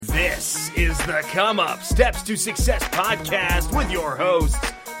This is the Come Up Steps to Success podcast with your hosts,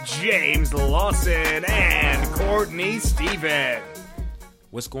 James Lawson and Courtney Stephen.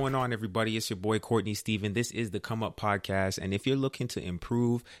 What's going on, everybody? It's your boy, Courtney Stephen. This is the Come Up podcast. And if you're looking to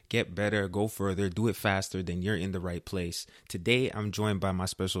improve, get better, go further, do it faster, then you're in the right place. Today, I'm joined by my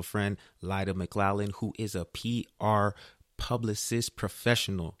special friend, Lyda McLaughlin, who is a PR publicist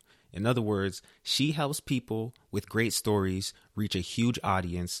professional. In other words, she helps people with great stories reach a huge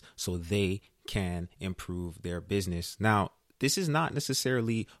audience so they can improve their business. Now, this is not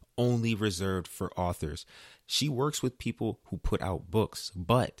necessarily only reserved for authors. She works with people who put out books.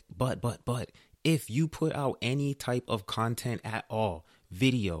 But, if you put out any type of content at all,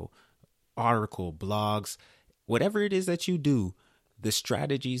 video, article, blogs, whatever it is that you do, the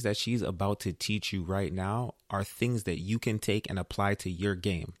strategies that she's about to teach you right now are things that you can take and apply to your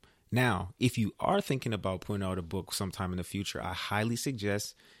game. Now, if you are thinking about putting out a book sometime in the future, I highly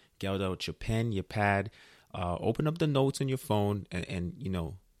suggest get out your pen, your pad, open up the notes on your phone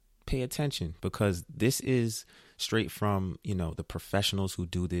and pay attention, because this is straight from, the professionals who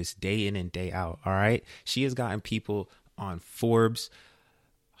do this day in and day out. All right. She has gotten people on Forbes,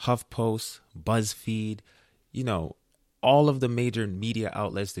 HuffPost, BuzzFeed, all of the major media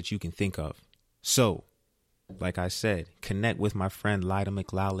outlets that you can think of. So, like I said, connect with my friend Lyda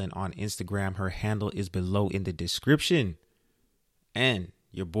McLaughlin on Instagram. Her handle is below in the description. And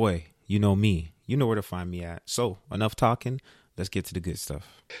your boy, you know me. You know where to find me at. So, enough talking. Let's get to the good stuff.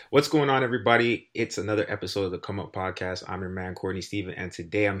 What's going on, everybody? It's another episode of the Come Up Podcast. I'm your man, Courtney Stephen. And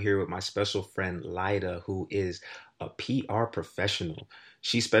today I'm here with my special friend, Lyda, who is a PR professional.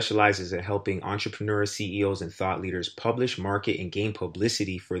 She specializes in helping entrepreneurs, CEOs, and thought leaders publish, market, and gain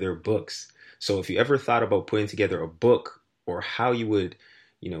publicity for their books. So if you ever thought about putting together a book or how you would,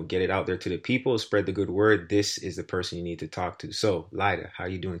 get it out there to the people, spread the good word, this is the person you need to talk to. So, Lyda, how are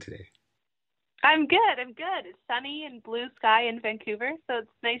you doing today? I'm good. It's sunny and blue sky in Vancouver, so it's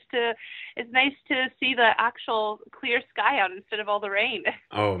nice to see the actual clear sky out instead of all the rain.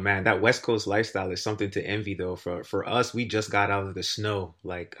 Oh man, that West Coast lifestyle is something to envy, though. For us, we just got out of the snow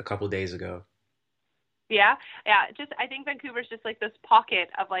like a couple days ago. Yeah. I think Vancouver's just like this pocket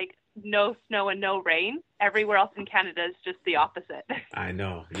of like no snow and no rain. Everywhere else in Canada is just the opposite. I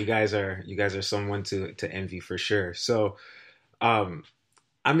know. You guys are someone to envy for sure. So, I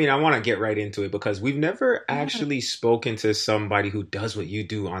want to get right into it because we've never actually spoken to somebody who does what you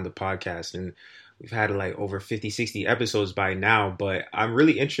do on the podcast. And we've had like over 50, 60 episodes by now. But I'm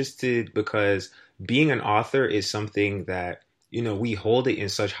really interested because being an author is something that, we hold it in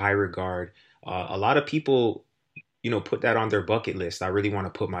such high regard. A lot of people, put that on their bucket list. I really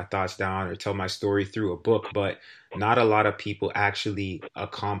want to put my thoughts down or tell my story through a book, but not a lot of people actually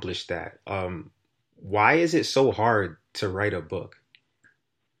accomplish that. Why is it so hard to write a book?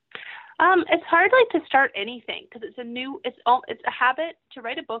 It's hard to start anything because it's a habit. To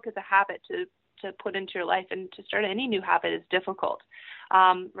write a book is a habit to put into your life, and to start any new habit is difficult.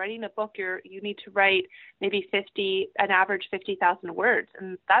 Writing a book, you need to write maybe an average 50,000 words.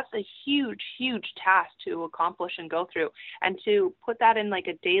 And that's a huge, huge task to accomplish and go through. And to put that in like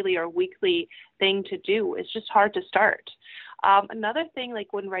a daily or weekly thing to do is just hard to start. Another thing,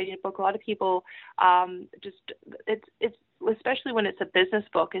 like when writing a book, a lot of people it's especially when it's a business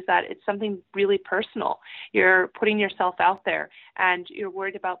book, is that it's something really personal. You're putting yourself out there and you're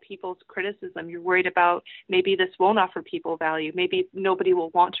worried about people's criticism. You're worried about maybe this won't offer people value. Maybe nobody will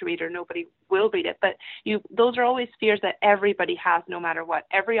want to read or nobody will read it. But those are always fears that everybody has no matter what.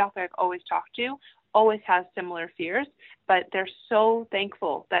 Every author I've always talked to always has similar fears, but they're so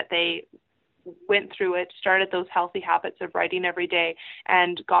thankful that they went through it, started those healthy habits of writing every day,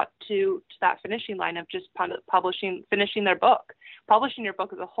 and got to that finishing line of just finishing their book. Publishing your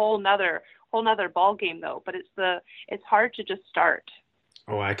book is a whole nother ball game, though. But it's hard to just start.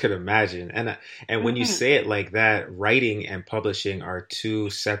 Oh, I could imagine. And when you say it like that, writing and publishing are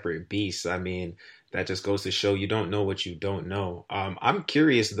two separate beasts. I mean, that just goes to show you don't know what you don't know. I'm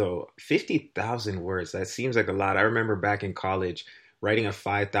curious though, 50,000 words. That seems like a lot. I remember back in college, writing a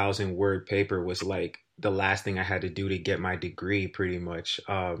 5,000 word paper was like the last thing I had to do to get my degree, pretty much.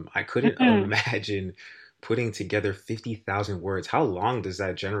 I couldn't imagine putting together 50,000 words. How long does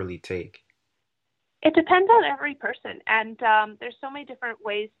that generally take? It depends on every person. And there's so many different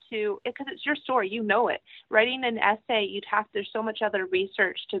ways because it's your story, it. Writing an essay, there's so much other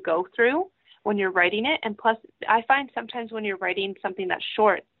research to go through when you're writing it. And plus, I find sometimes when you're writing something that's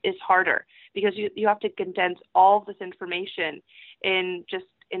short is harder because you have to condense all of this information in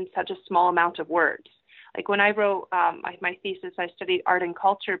such a small amount of words. Like when I wrote my thesis, I studied art and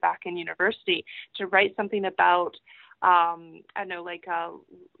culture back in university. To write something about,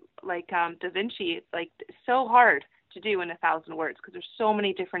 Da Vinci. It's like so hard to do in 1,000 words because there's so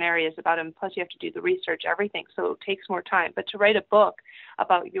many different areas about him. Plus, you have to do the research, everything. So it takes more time. But to write a book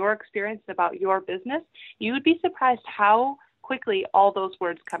about your experience, about your business, you would be surprised how quickly all those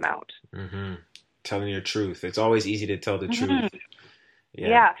words come out. Mm-hmm. Telling your truth. It's always easy to tell the Mm-hmm. truth.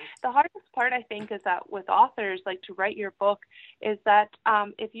 Yeah. The hardest part, I think, is that with authors, like to write your book, is that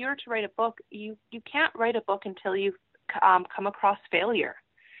if you're to write a book, you can't write a book until you've come across failure.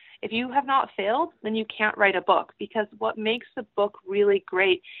 If you have not failed, then you can't write a book, because what makes the book really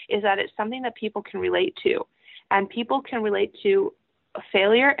great is that it's something that people can relate to. And people can relate to a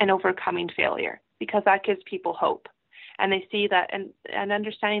failure and overcoming failure, because that gives people hope. And they see that, and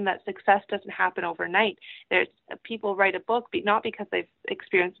understanding that success doesn't happen overnight. There's people write a book not because they've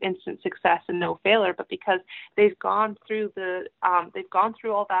experienced instant success and no failure, but because they've gone through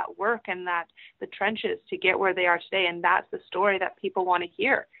all that work and that the trenches to get where they are today. And that's the story that people want to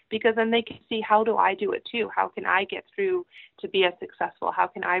hear, because then they can see, how do I do it too? How can I get through to be as successful? How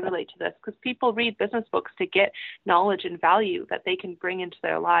can I relate to this? Because people read business books to get knowledge and value that they can bring into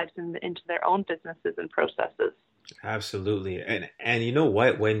their lives and into their own businesses and processes. Absolutely. And you know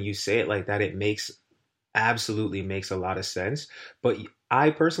what? When you say it like that, it absolutely makes a lot of sense. But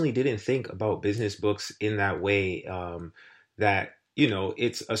I personally didn't think about business books in that way, that,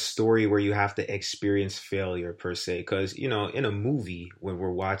 it's a story where you have to experience failure per se. Because, in a movie, when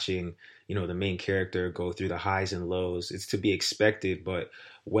we're watching, the main character go through the highs and lows, it's to be expected. But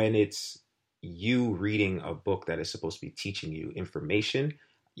when it's you reading a book that is supposed to be teaching you information,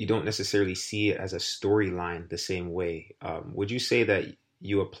 you don't necessarily see it as a storyline the same way. Would you say that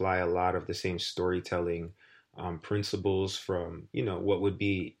you apply a lot of the same storytelling principles from, what would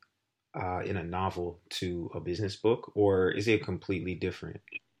be in a novel to a business book, or is it completely different?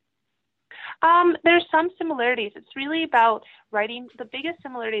 There's some similarities. It's really about writing. The biggest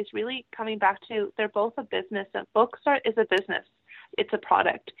similarity is really coming back to, they're both a business, and is a business. It's a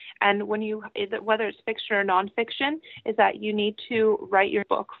product. And whether it's fiction or nonfiction, is that you need to write your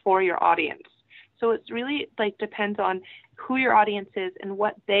book for your audience. So it's really depends on who your audience is and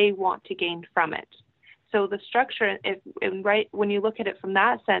what they want to gain from it. So the structure, when you look at it from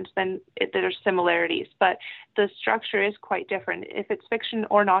that sense, then there's similarities, but the structure is quite different. If it's fiction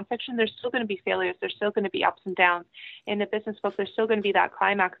or nonfiction, there's still going to be failures. There's still going to be ups and downs. In a business book, there's still going to be that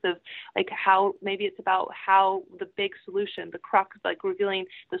climax of how maybe it's about how the big solution, the crux, revealing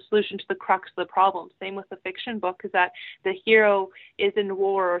the solution to the crux of the problem. Same with the fiction book, is that the hero is in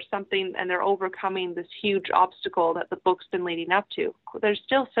war or something, and they're overcoming this huge obstacle that the book's been leading up to. There's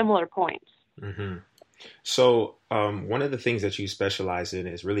still similar points. Mm-hmm. So one of the things that you specialize in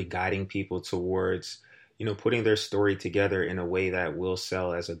is really guiding people towards, putting their story together in a way that will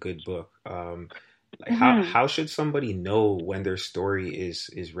sell as a good book. How should somebody know when their story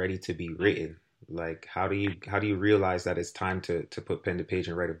is ready to be written? How do you realize that it's time to put pen to page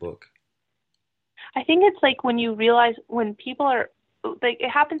and write a book? I think it's when you realize, when people are it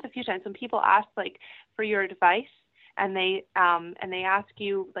happens a few times when people ask for your advice. And they ask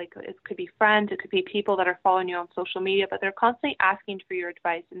you, it could be friends, it could be people that are following you on social media, but they're constantly asking for your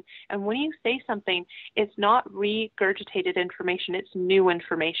advice. And when you say something, it's not regurgitated information, it's new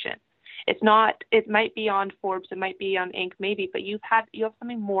information. It might be on Forbes, it might be on Inc. maybe, but you have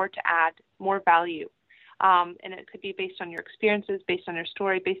something more to add, more value. And it could be based on your experiences, based on your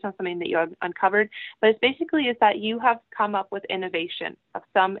story, based on something that you have uncovered. But it's basically is that you have come up with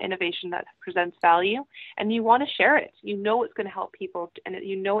some innovation that presents value, and you want to share it. You know it's going to help people, and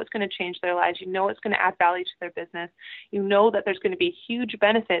you know it's going to change their lives. You know it's going to add value to their business. You know that there's going to be huge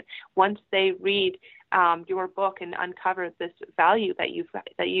benefit once they read your book and uncover this value that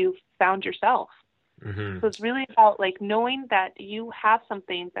you've found yourself. Mm-hmm. So it's really about knowing that you have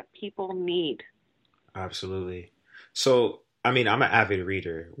something that people need. Absolutely. So, I'm an avid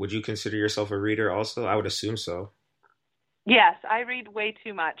reader. Would you consider yourself a reader also? I would assume so. Yes, I read way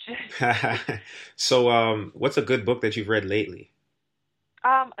too much. So, what's a good book that you've read lately?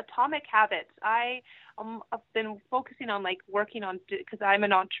 Atomic Habits. I've been focusing on working on, because I'm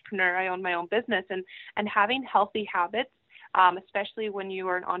an entrepreneur, I own my own business, and having healthy habits, especially when you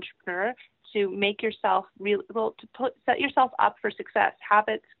are an entrepreneur, to make yourself set yourself up for success.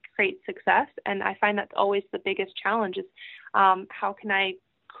 Habits create success, and I find that's always the biggest challenge is how can I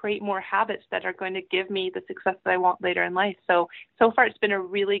create more habits that are going to give me the success that I want later in life. So far it's been a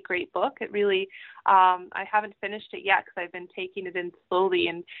really great book. It really I haven't finished it yet because I've been taking it in slowly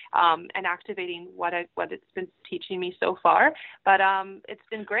and activating what it's been teaching me so far. But it's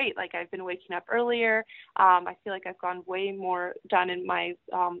been great. I've been waking up earlier. I feel like I've gone way more done in my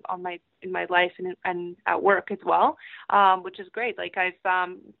in my life and at work as well, which is great. I've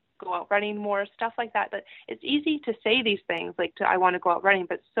go out running more, stuff like that. But it's easy to say these things like I want to go out running,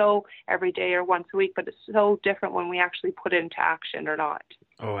 but so every day or once a week, but it's so different when we actually put it into action or not.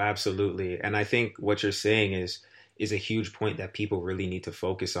 Oh, absolutely. And I think what you're saying is a huge point that people really need to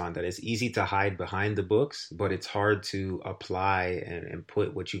focus on, that it's easy to hide behind the books, but it's hard to apply and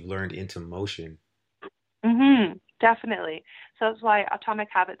put what you've learned into motion. Definitely. So that's why Atomic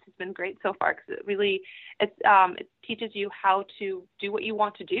Habits has been great so far, because it teaches you how to do what you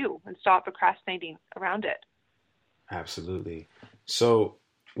want to do and stop procrastinating around it. Absolutely. So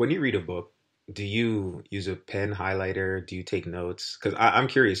when you read a book, do you use a pen highlighter? Do you take notes? Because I'm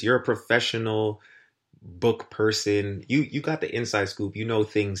curious, you're a professional book person. You got the inside scoop. You know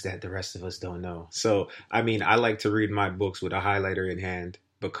things that the rest of us don't know. So, I mean, I like to read my books with a highlighter in hand,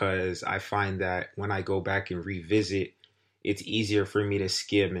 because I find that when I go back and revisit, it's easier for me to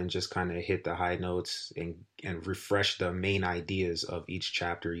skim and just kind of hit the high notes and refresh the main ideas of each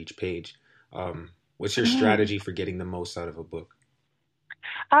chapter, each page. What's your strategy for getting the most out of a book?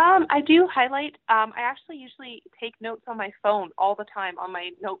 I do highlight. I actually usually take notes on my phone all the time on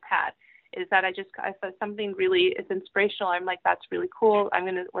my notepad. Is that if something really is inspirational, I'm like, that's really cool, I'm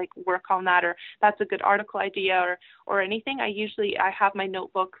going to like work on that, or that's a good article idea, or anything. I have my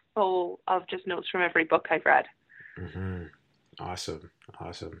notebook full of just notes from every book I've read. Awesome.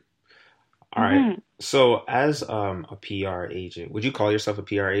 All right. So as a PR agent, would you call yourself a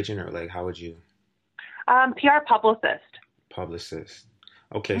PR agent, or like, how would you? PR publicist. Publicist.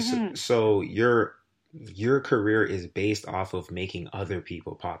 Okay. So your career is based off of making other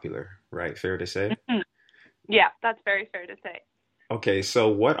people popular, right? Fair to say? Yeah, that's very fair to say. Okay, so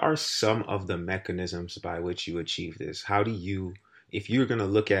what are some of the mechanisms by which you achieve this? How do you, if you're going to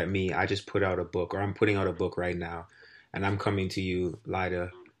look at me, I just put out a book, or I'm putting out a book right now, and I'm coming to you,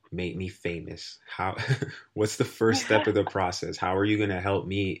 Lyda, make me famous. What's the first step of the process? How are you going to help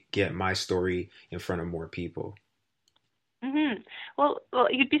me get my story in front of more people? Well,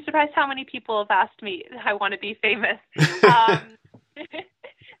 you'd be surprised how many people have asked me, I want to be famous.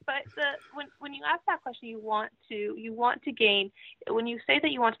 But when you ask that question, you want to gain. When you say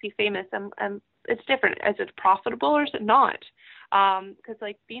that you want to be famous, it's different. Is it profitable or is it not? Because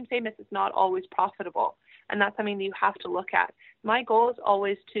like being famous is not always profitable, and that's something that you have to look at. My goal is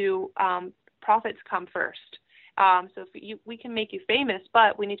always to profits come first. So we can make you famous,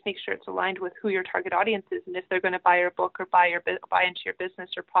 but we need to make sure it's aligned with who your target audience is, and if they're going to buy your book or buy into your business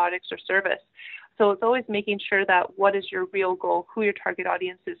or products or service. So it's always making sure that what is your real goal, who your target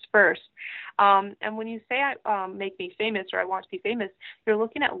audience is first. And when you say make me famous, or I want to be famous, you're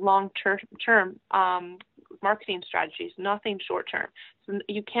looking at long-term marketing strategies, nothing short-term. So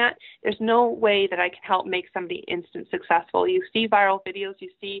there's no way that I can help make somebody instant successful. You see viral videos, you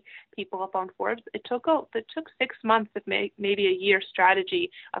see people up on Forbes. It took 6 months of maybe a year strategy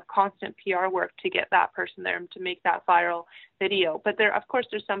of constant PR work to get that person there and to make that viral video. But there's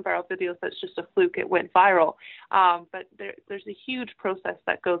some viral videos that's just a fluke. It went viral. But there's a huge process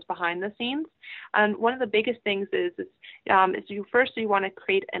that goes behind the scenes. And one of the biggest things is you want to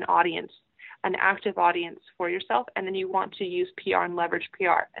create an audience, an active audience for yourself, and then you want to use PR and leverage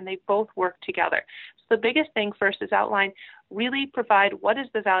PR, and they both work together. So the biggest thing first is really provide what is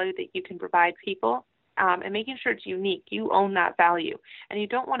the value that you can provide people, and making sure it's unique. You own that value, and you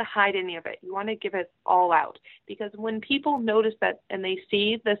don't want to hide any of it. You want to give it all out, because when people notice that and they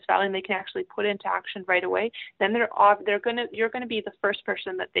see this value and they can actually put it into action right away, then you're going to be the first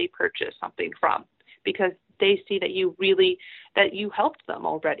person that they purchase something from, because they see that you helped them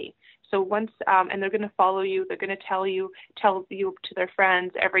already. So once, and they're going to follow you, they're going to tell you to their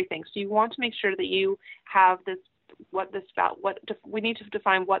friends, everything. So you want to make sure that you have we need to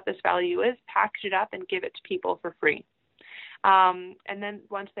define what this value is, package it up, and give it to people for free. And then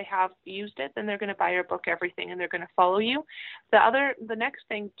once they have used it, then they're going to buy your book, everything, and they're going to follow you. The next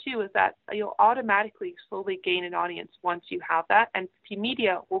thing too is that you'll automatically slowly gain an audience once you have that, and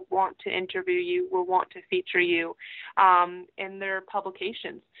media will want to interview you, will want to feature you in their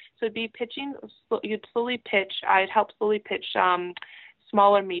publications. So it'd be pitching. You'd slowly pitch. I'd help slowly pitch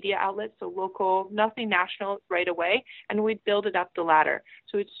smaller media outlets, so local, nothing national right away, and we'd build it up the ladder.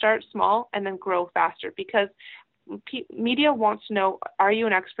 So we'd start small and then grow faster, because media wants to know, are you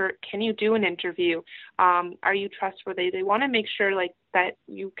an expert? Can you do an interview? Are you trustworthy? They want to make sure that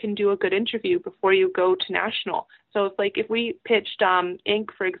you can do a good interview before you go to national. So it's like if we pitched Inc.,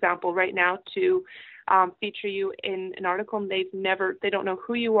 for example, right now to feature you in an article, and they don't know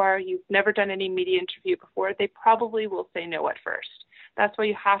who you are, you've never done any media interview before, they probably will say no at first. That's why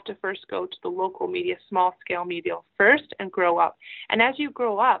you have to first go to the local media, small scale media first, and grow up. And as you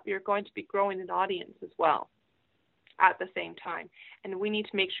grow up, you're going to be growing an audience as well. at the same time. And we need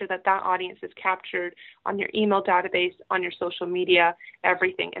to make sure that that audience is captured on your email database, on your social media,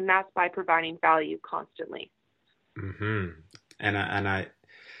 everything. And that's by providing value constantly. Mm-hmm. And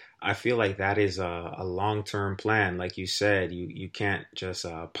I feel like that is a long-term plan. Like you said, you can't just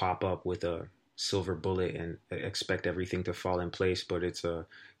pop up with a silver bullet and expect everything to fall in place, but it's a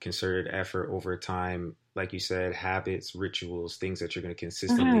concerted effort over time. Like you said, habits, rituals, things that you're going to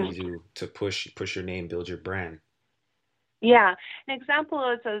consistently do to push your name, build your brand. Yeah. An example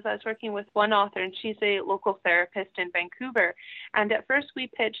is I was working with one author, and she's a local therapist in Vancouver. And at first we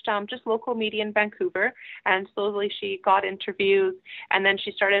pitched just local media in Vancouver, and slowly she got interviews, and then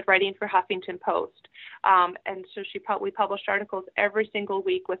she started writing for Huffington Post. And so we published articles every single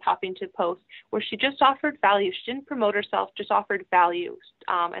week with Huffington Post where she just offered value. She didn't promote herself, just offered value,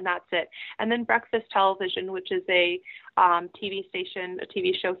 and that's it. And then Breakfast Television, which is a TV station, a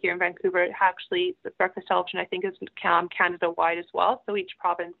TV show here in Vancouver. Actually, the Breakfast Television, I think, is Canada-wide as well. So each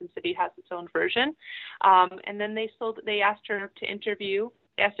province and city has its own version. And then they asked her to interview.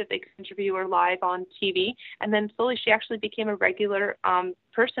 They asked if they could interview her live on TV. And then slowly she actually became a regular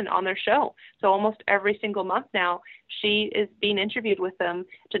person on their show. So almost every single month now, she is being interviewed with them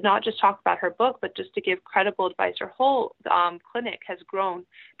to not just talk about her book, but just to give credible advice. Her whole clinic has grown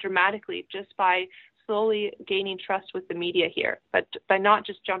dramatically just by slowly gaining trust with the media here, but by not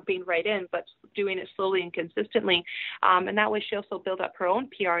just jumping right in, but doing it slowly and consistently. And that way she also built up her own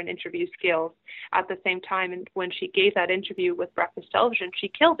PR and interview skills at the same time. And when she gave that interview with Breakfast Television, she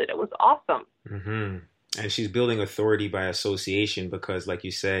killed it. It was awesome. Mm-hmm. And she's building authority by association because, like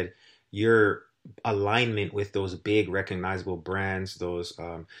you said, your alignment with those big recognizable brands, those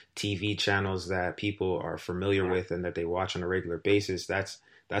TV channels that people are familiar with and that they watch on a regular basis, that's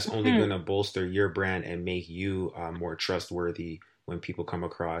only going to bolster your brand and make you more trustworthy when people come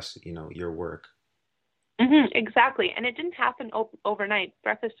across, your work. Exactly. And it didn't happen overnight.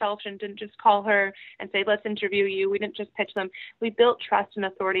 Breakfast Television didn't just call her and say, let's interview you. We didn't just pitch them. We built trust and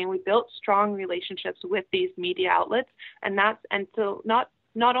authority, and we built strong relationships with these media outlets. And so not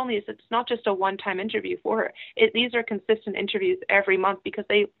only is it's not just a one-time interview for her, these are consistent interviews every month because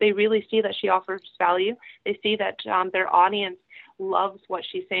they really see that she offers value. They see that their audience loves what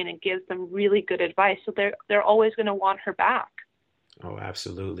she's saying and gives them really good advice. So they're always going to want her back. Oh,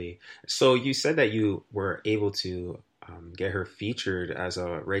 absolutely. So you said that you were able to get her featured as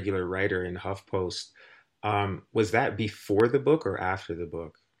a regular writer in HuffPost. Was that before the book or after the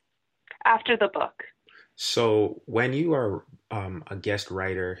book? After the book. So when you are a guest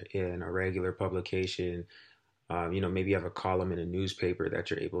writer in a regular publication, maybe you have a column in a newspaper that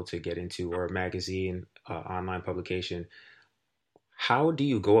you're able to get into or a magazine, online publication. How do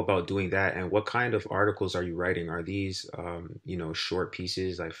you go about doing that, and what kind of articles are you writing? Are these, short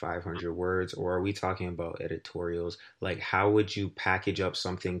pieces like 500 words, or are we talking about editorials? Like, how would you package up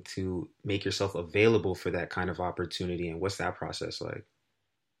something to make yourself available for that kind of opportunity, and what's that process like?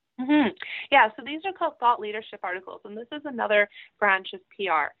 Yeah, so these are called thought leadership articles, and this is another branch of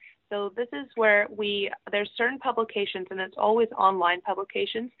PR. So this is where there's certain publications, and it's always online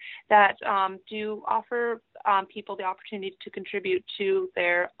publications, that do offer people the opportunity to contribute to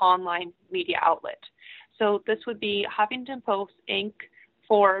their online media outlet. So this would be Huffington Post, Inc.,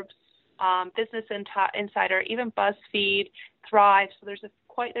 Forbes, Business Insider, even BuzzFeed, Thrive. So there's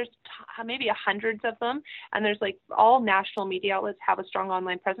maybe hundreds of them, and there's all national media outlets have a strong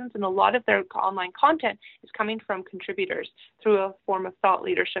online presence, and a lot of their online content is coming from contributors through a form of thought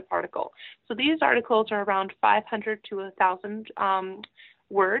leadership article. So these articles are around 500 to 1,000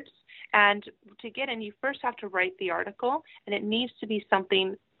 words, and to get in, you first have to write the article, and it needs to be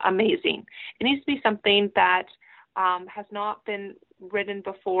something amazing. It needs to be something that has not been written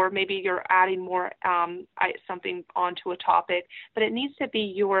before. Maybe you're adding more something onto a topic, but it needs to be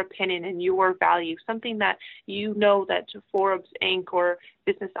your opinion and your value, something that that Forbes, Inc. or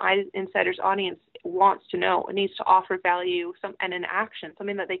Business Insider's audience wants to know. It needs to offer value and an action,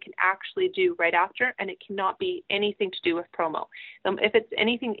 something that they can actually do right after, and it cannot be anything to do with promo. If it's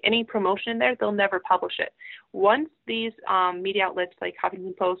any promotion in there, they'll never publish it. Once these media outlets like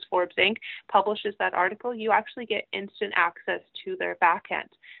Huffington Post, Forbes, Inc. publishes that article, you actually get instant access to their back end.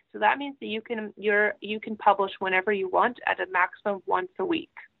 So that means that you can publish whenever you want at a maximum once a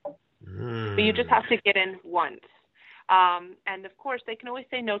week. But you just have to get in once. And of course, they can always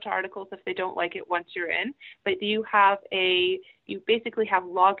say no to articles if they don't like it once you're in. But you basically have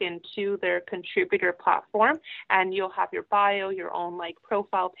login to their contributor platform, and you'll have your bio, your own like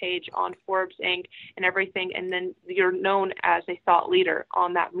profile page on Forbes Inc. and everything, and then you're known as a thought leader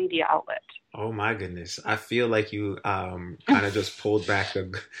on that media outlet. Oh my goodness. I feel like you kind of just pulled back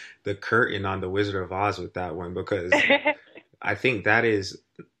the curtain on the Wizard of Oz with that one, because I think that is,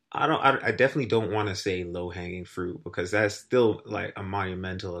 I definitely don't want to say low hanging fruit, because that's still like a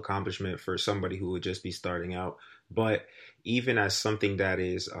monumental accomplishment for somebody who would just be starting out. But even as something that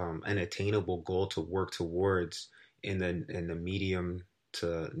is an attainable goal to work towards in the medium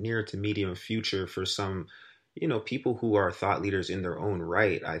to near to medium future for some, people who are thought leaders in their own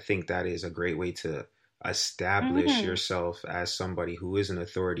right, I think that is a great way to establish yourself as somebody who is an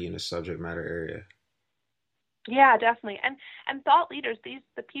authority in a subject matter area. Yeah, definitely. And thought leaders,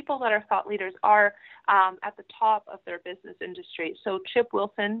 the people that are thought leaders are at the top of their business industry. So Chip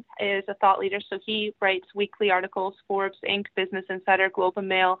Wilson is a thought leader. So he writes weekly articles, Forbes Inc., Business Insider, Globe and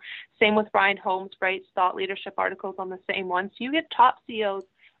Mail. Same with Brian Holmes, writes thought leadership articles on the same one. So you get top CEOs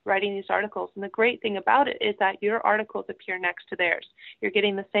writing these articles. And the great thing about it is that your articles appear next to theirs. You're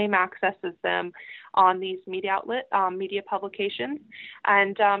getting the same access as them on these media publications.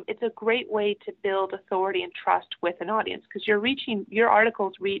 And it's a great way to build authority and trust with an audience, because your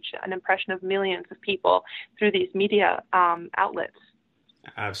articles reach an impression of millions of people through these media outlets.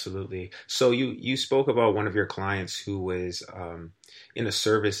 Absolutely. So you spoke about one of your clients who was in a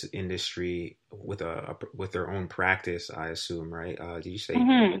service industry with their own practice, I assume, right? Did you say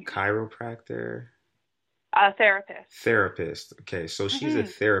chiropractor? Therapist. Therapist. Okay, so she's a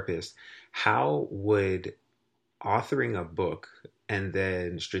therapist. How would authoring a book and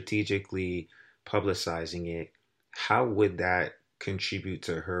then strategically publicizing it, how would that contribute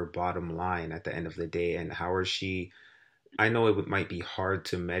to her bottom line at the end of the day? And how is she, I know might be hard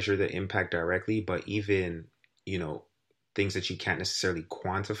to measure the impact directly, but even, things that you can't necessarily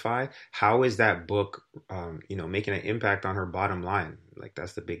quantify, how is that book, making an impact on her bottom line? Like,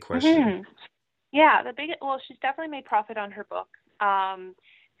 that's the big question. Yeah, she's definitely made profit on her book,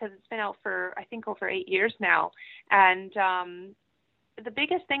 because it's been out for, I think, over 8 years now. And the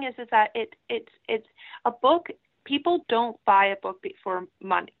biggest thing is that it's a book. People don't buy a book for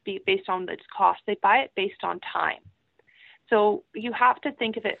money based on its cost. They buy it based on time. So you have to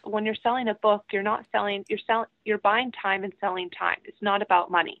think of it when you're selling a book. You're buying time and selling time. It's not about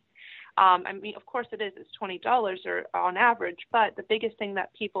money. I mean, of course it is. It's $20 or on average, but the biggest thing that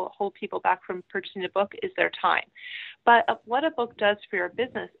hold people back from purchasing a book is their time. But what a book does for your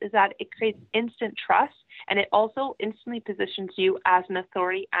business is that it creates instant trust, and it also instantly positions you as an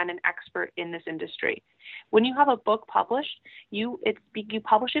authority and an expert in this industry. When you have a book published, you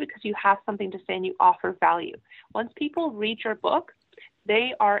publish it because you have something to say and you offer value. Once people read your book,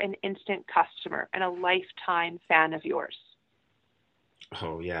 they are an instant customer and a lifetime fan of yours.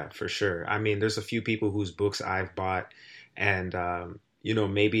 Oh, yeah, for sure. I mean, there's a few people whose books I've bought, and,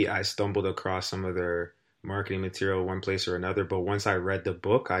 maybe I stumbled across some of their marketing material one place or another. But once I read the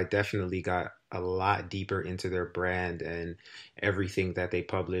book, I definitely got a lot deeper into their brand and everything that they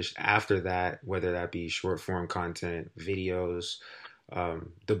published after that, whether that be short form content, videos.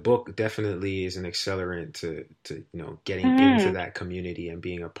 The book definitely is an accelerant to getting into that community and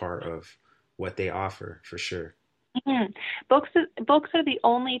being a part of what they offer, for sure. Books are the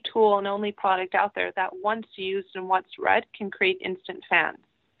only tool and only product out there that once used and once read can create instant fans.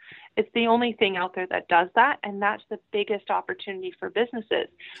 It's the only thing out there that does that, and that's the biggest opportunity for businesses.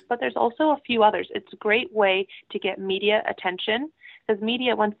 But there's also a few others. It's a great way to get media attention, because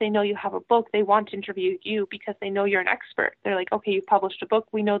media, once they know you have a book, they want to interview you because they know you're an expert. They're like, okay, you published a book.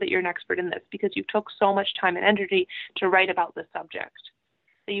 We know that you're an expert in this because you took so much time and energy to write about this subject.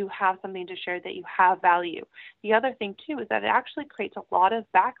 That you have something to share, that you have value. The other thing, too, is that it actually creates a lot of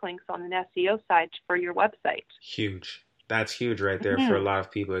backlinks on an SEO side for your website. Huge. That's huge right there for a lot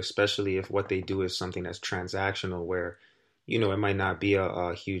of people, especially if what they do is something that's transactional, where, it might not be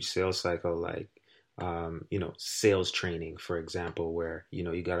a huge sales cycle like, sales training, for example, where,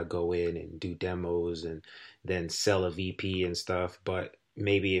 you got to go in and do demos and then sell a VP and stuff. But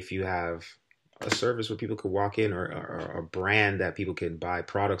maybe if you have a service where people could walk in, or a brand that people can buy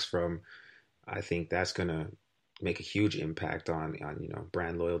products from, I think that's going to make a huge impact on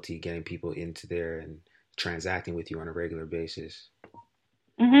brand loyalty, getting people into there and transacting with you on a regular basis.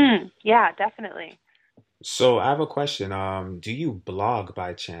 Yeah, definitely. So I have a question. Do you blog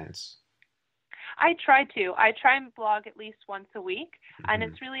by chance? I try to. I try and blog at least once a week, and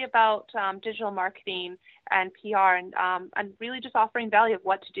it's really about digital marketing and PR, and really just offering value of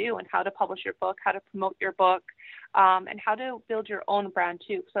what to do and how to publish your book, how to promote your book, and how to build your own brand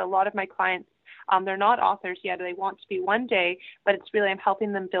too. So a lot of my clients, they're not authors yet. They want to be one day, but it's really I'm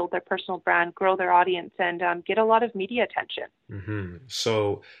helping them build their personal brand, grow their audience, and get a lot of media attention. Mm-hmm.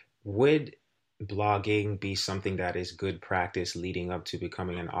 So would blogging be something that is good practice leading up to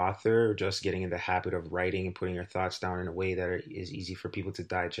becoming an author, or just getting in the habit of writing and putting your thoughts down in a way that is easy for people to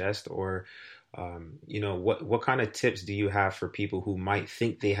digest? Or, what kind of tips do you have for people who might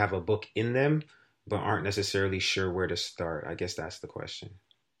think they have a book in them, but aren't necessarily sure where to start? I guess that's the question.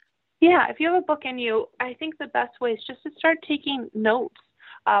 Yeah, if you have a book in you, I think the best way is just to start taking notes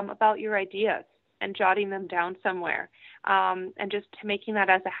about your ideas and jotting them down somewhere, and just making that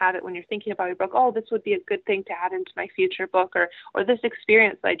as a habit when you're thinking about your book. Oh, this would be a good thing to add into my future book, or this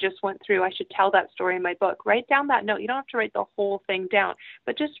experience I just went through, I should tell that story in my book. Write down that note. You don't have to write the whole thing down,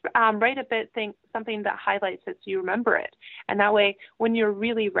 but just write a bit, something that highlights it so you remember it. And that way, when you're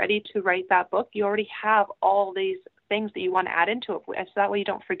really ready to write that book, you already have all these things that you want to add into it, so that way you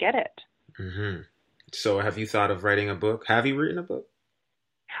don't forget it. Mm-hmm. So have you thought of writing a book? Have you written a book?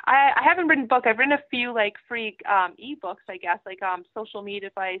 I haven't written a book. I've written a few free ebooks, I guess, social media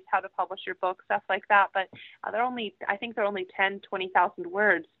advice, how to publish your book, stuff like that. But I think they're only 10, 20,000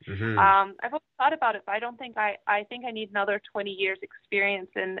 words. Mm-hmm. I've always thought about it, but I think I need another 20 years experience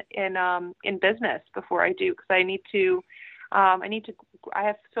in business before I do, because I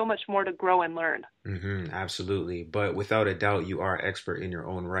have so much more to grow and learn. Mm-hmm, absolutely. But without a doubt, you are expert in your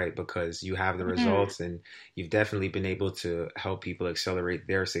own right, because you have the results, and you've definitely been able to help people accelerate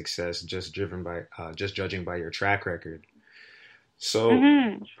their success just judging by your track record.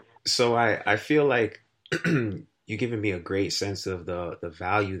 So, so I feel like you've given me a great sense of the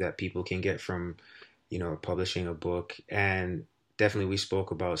value that people can get from, publishing a book. And definitely we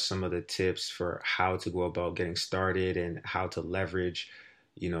spoke about some of the tips for how to go about getting started and how to leverage,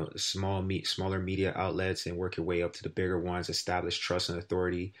 smaller media outlets and work your way up to the bigger ones, establish trust and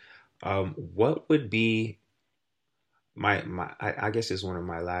authority. What would be I guess is one of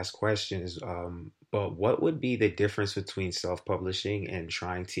my last questions, but what would be the difference between self-publishing and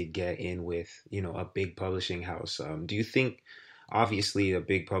trying to get in with, a big publishing house? Do you think, obviously a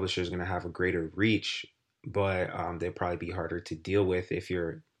big publisher is going to have a greater reach, but they'd probably be harder to deal with if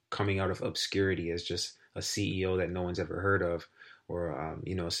you're coming out of obscurity as just a CEO that no one's ever heard of, or,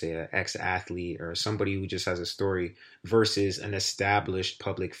 say an ex-athlete or somebody who just has a story, versus an established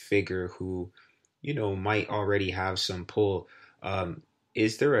public figure who, might already have some pull.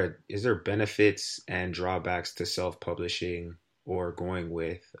 Is there benefits and drawbacks to self-publishing or going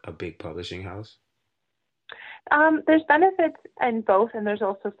with a big publishing house? There's benefits in both, and there's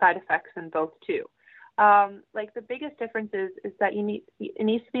also side effects in both too. The biggest difference is that it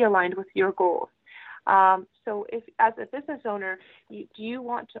needs to be aligned with your goals. So if, as a business owner, do you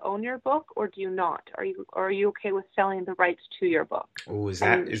want to own your book or do you not? Are you okay with selling the rights to your book? Oh, is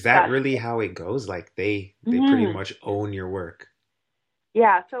that really how it goes? Like they pretty much own your work?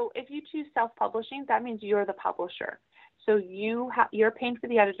 Yeah. So if you choose self-publishing, that means you're the publisher. So you're paying for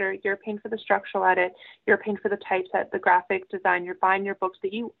the editor, you're paying for the structural edit, you're paying for the typeset, the graphic design, you're buying your books,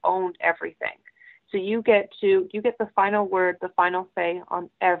 that you own everything. So you get the final word, the final say on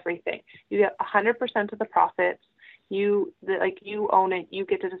everything. You get 100% of the profits. You own it. You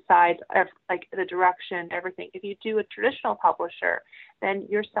get to decide the direction, everything. If you do a traditional publisher, then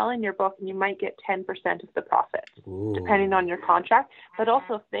you're selling your book and you might get 10% of the profit, depending on your contract. But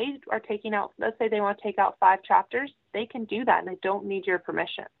also, if they are taking out, let's say they want to take out 5 chapters, they can do that and they don't need your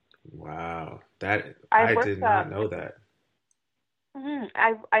permission. Wow, I did not know that.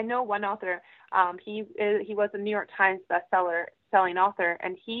 I know one author. He was a New York Times selling author,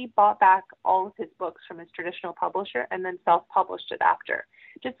 and he bought back all of his books from his traditional publisher and then self-published it after,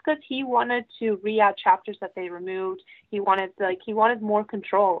 just because he wanted to re-add chapters that they removed. He wanted more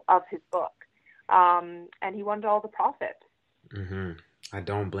control of his book, and he wanted all the profit. Mm-hmm. I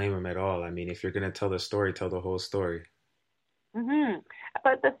don't blame him at all. I mean, if you're gonna tell the story, tell the whole story.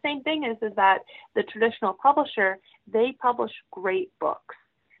 But the same thing is that the traditional publisher, they publish great books.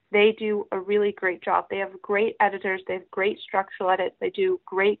 They do a really great job. They have great editors. They have great structural edits. They do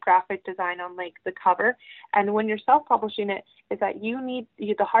great graphic design on the cover. And when you're self-publishing it, is that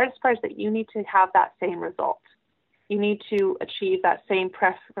the hardest part is that you need to have that same result. You need to achieve that same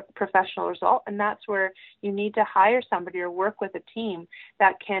professional result. And that's where you need to hire somebody or work with a team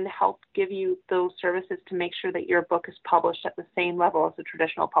that can help give you those services to make sure that your book is published at the same level as a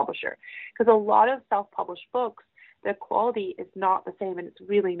traditional publisher. Because a lot of self-published books, the quality is not the same, and it's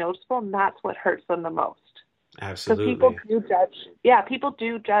really noticeable, and that's what hurts them the most. Absolutely. Because people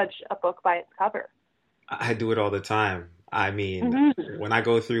do judge a book by its cover. I do it all the time. I mean, when I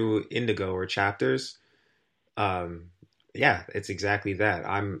go through Indigo or chapters, yeah, it's exactly that.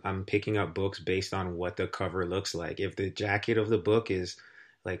 I'm picking up books based on what the cover looks like. If the jacket of the book is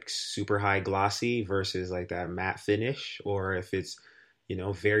like super high glossy versus like that matte finish, or if it's,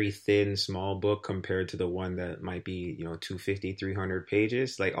 very thin, small book compared to the one that might be, 250, 300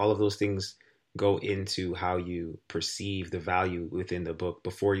 pages, like all of those things go into how you perceive the value within the book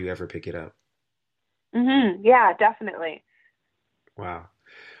before you ever pick it up. Yeah, definitely. Wow.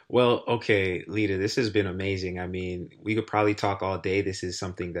 Well, okay, Lita, this has been amazing. I mean, we could probably talk all day. This is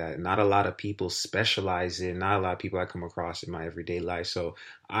something that not a lot of people specialize in, not a lot of people I come across in my everyday life. So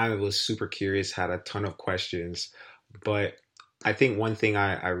I was super curious, had a ton of questions, but I think one thing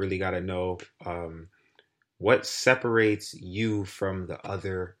I really got to know, what separates you from the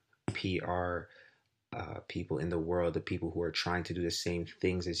other PR people in the world, the people who are trying to do the same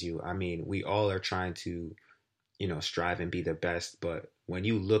things as you? I mean, we all are trying to strive and be the best. But when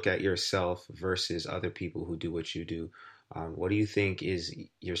you look at yourself versus other people who do what you do, what do you think is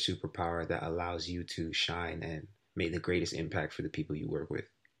your superpower that allows you to shine and make the greatest impact for the people you work with?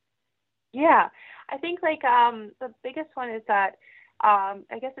 Yeah, I think the biggest one is that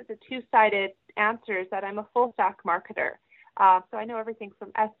I guess it's a two-sided answer, is that I'm a full stack marketer. So I know everything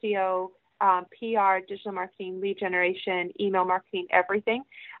from SEO, PR, digital marketing, lead generation, email marketing, everything.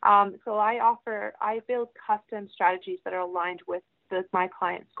 So I build custom strategies that are aligned with my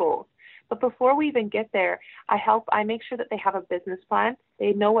clients' goals. But before we even get there, I make sure that they have a business plan.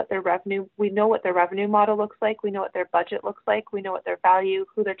 They know what we know what their revenue model looks like. We know what their budget looks like. We know what their value,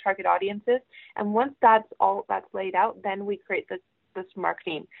 who their target audience is. And once that's laid out, then we create this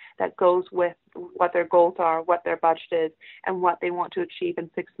marketing that goes with what their goals are, what their budget is, and what they want to achieve in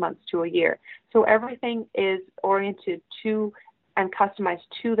 6 months to a year. So everything is oriented to and customized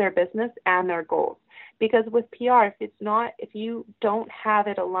to their business and their goals. Because with PR, if you don't have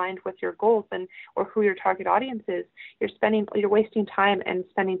it aligned with your goals or who your target audience is, you're wasting time and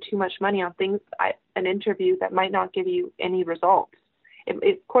spending too much money on an interview that might not give you any results. Of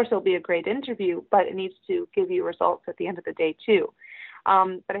course, it'll be a great interview, but it needs to give you results at the end of the day too.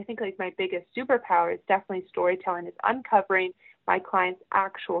 But I think my biggest superpower is definitely storytelling, is uncovering my clients'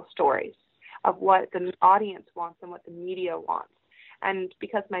 actual stories of what the audience wants and what the media wants. And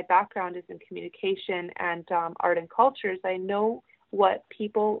because my background is in communication and art and cultures, I know what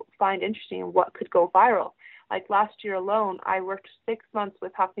people find interesting and what could go viral. Like last year alone, I worked 6 months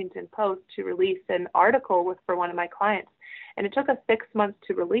with Huffington Post to release an article for one of my clients. And it took us 6 months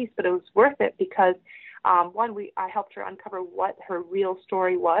to release, but it was worth it because I helped her uncover what her real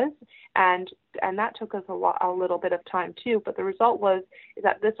story was, and that took us a little bit of time too. But the result is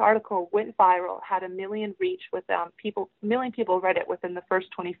that this article went viral, had 1 million reach with people. 1 million people read it within the first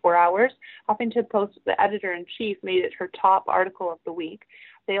 24 hours. Huffington Post, the editor-in-chief, made it her top article of the week.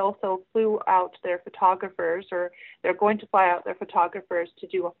 They also flew out their photographers, or they're going to fly out their photographers to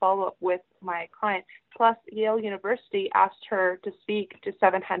do a follow-up with my client. Plus, Yale University asked her to speak to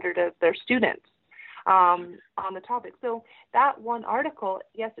 700 of their students on the topic. So that one article,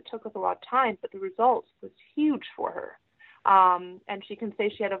 yes, it took us a lot of time, but the results was huge for her. And she can say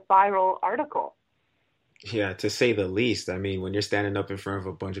she had a viral article. Yeah, to say the least. I mean, when you're standing up in front of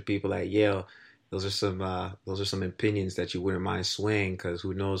a bunch of people at Yale, those are some opinions that you wouldn't mind swaying, because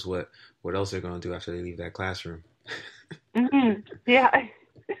who knows what else they're going to do after they leave that classroom. Yeah.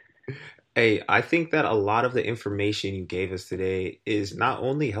 Hey, I think that a lot of the information you gave us today is not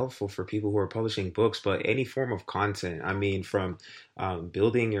only helpful for people who are publishing books, but any form of content. I mean, from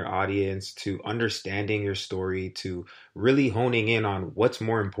building your audience to understanding your story to really honing in on what's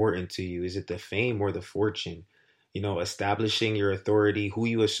more important to you. Is it the fame or the fortune? Establishing your authority, who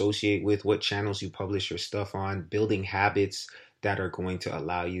you associate with, what channels you publish your stuff on, building habits that are going to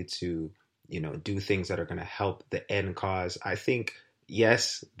allow you to, do things that are going to help the end cause. I think,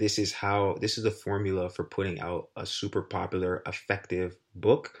 yes, this is the formula for putting out a super popular, effective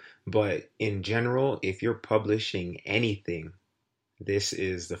book. But in general, if you're publishing anything, this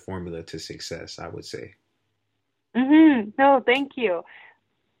is the formula to success, I would say. No, thank you.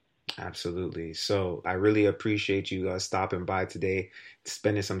 Absolutely. So I really appreciate you stopping by today,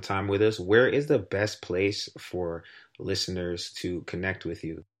 spending some time with us. Where is the best place for listeners to connect with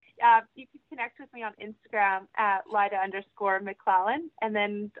you? You can connect with me on Instagram at Lida_McClellan, and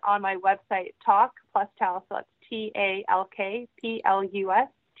then on my website, Talk Plus Tell, so that's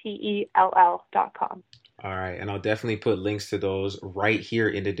TalkPlustell.com. All right. And I'll definitely put links to those right here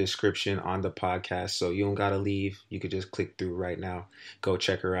in the description on the podcast. So you don't got to leave. You could just click through right now. Go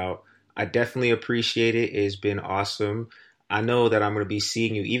check her out. I definitely appreciate it. It's been awesome. I know that I'm going to be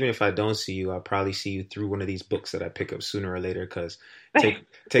seeing you. Even if I don't see you, I'll probably see you through one of these books that I pick up sooner or later because it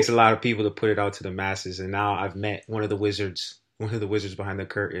takes a lot of people to put it out to the masses. And now I've met one of the wizards behind the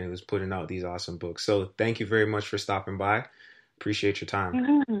curtain who's putting out these awesome books. So thank you very much for stopping by. Appreciate your time.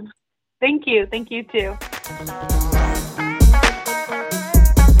 Mm-hmm. Thank you. Thank you too.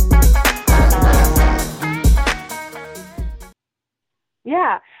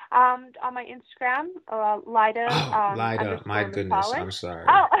 Yeah. On my Instagram, Lida. Lida. My goodness. College. I'm sorry.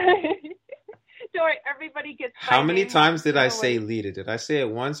 Oh. Don't worry. Everybody gets. How many times did I say Lida? Did I say it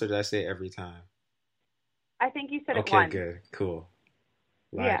once or did I say it every time? I think you said it Okay, once. good. Cool.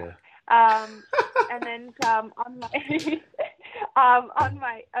 Lida. Yeah. And then on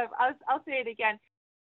my, I'll say it again.